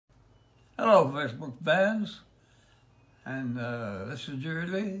Hello, Facebook fans, and this is Jerry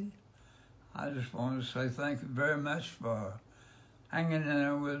Lee. I just wanted to say thank you very much for hanging in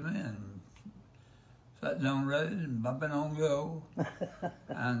there with me and sitting on ready and bumping on go.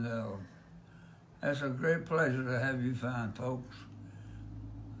 And it's a great pleasure to have you fine folks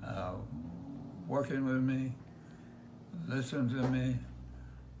working with me, listening to me,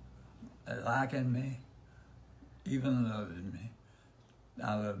 liking me, even loving me.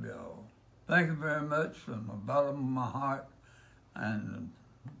 I love you all. Thank you very much from the bottom of my heart, and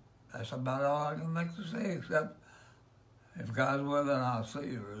that's about all I can make to say, except if God's willing, I'll see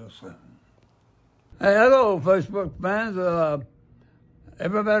you real soon. Hey, hello, Facebook fans.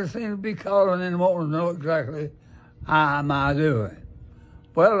 Everybody seems to be calling in wanting to know exactly how am I doing.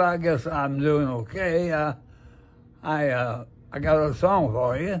 Well, I guess I'm doing okay. I got a song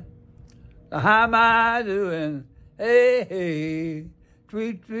for you. How am I doing? Hey, hey.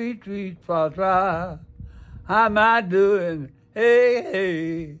 Tweet, tweet, tweet, tra-tra. How am I doing? Hey,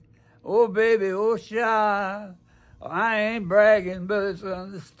 hey. Oh, baby, oh, shy. I ain't bragging, but it's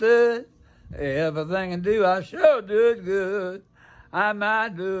understood. Everything I do, I sure do it good. How am I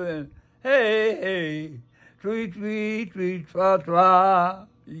doing? Hey, hey. Tweet, tweet, tweet, tra-tra.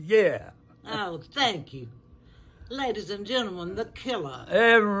 Yeah. Oh, thank you. Ladies and gentlemen, the killer.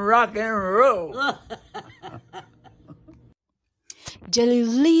 And rock and roll. Jerry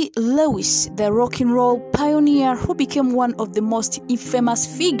Lee Lewis, the rock and roll pioneer who became one of the most infamous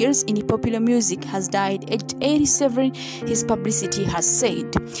figures in popular music, has died aged 87, his publicity has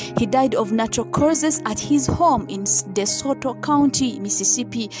said. He died of natural causes at his home in DeSoto County,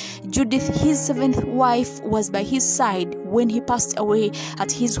 Mississippi. Judith, his seventh wife, was by his side when he passed away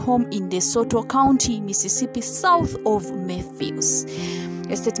at his home in DeSoto County, Mississippi, south of Memphis.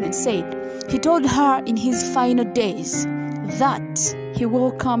 A statement said, he told her in his final days that he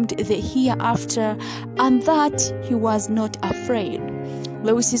welcomed the hereafter and that he was not afraid.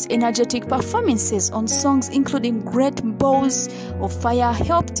 Lewis's energetic performances on songs including Great Balls of Fire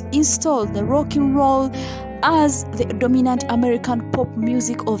helped install the rock and roll as the dominant American pop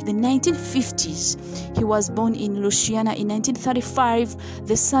music of the 1950s. He was born in Louisiana in 1935,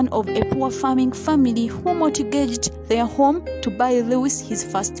 the son of a poor farming family who mortgaged their home to buy Lewis his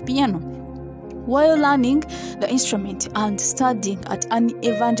first piano. While learning the instrument and studying at an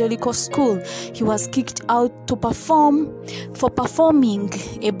evangelical school, he was kicked out to performing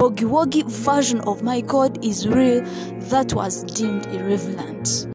a boogie-woogie version of My God Is Real that was deemed irrelevant.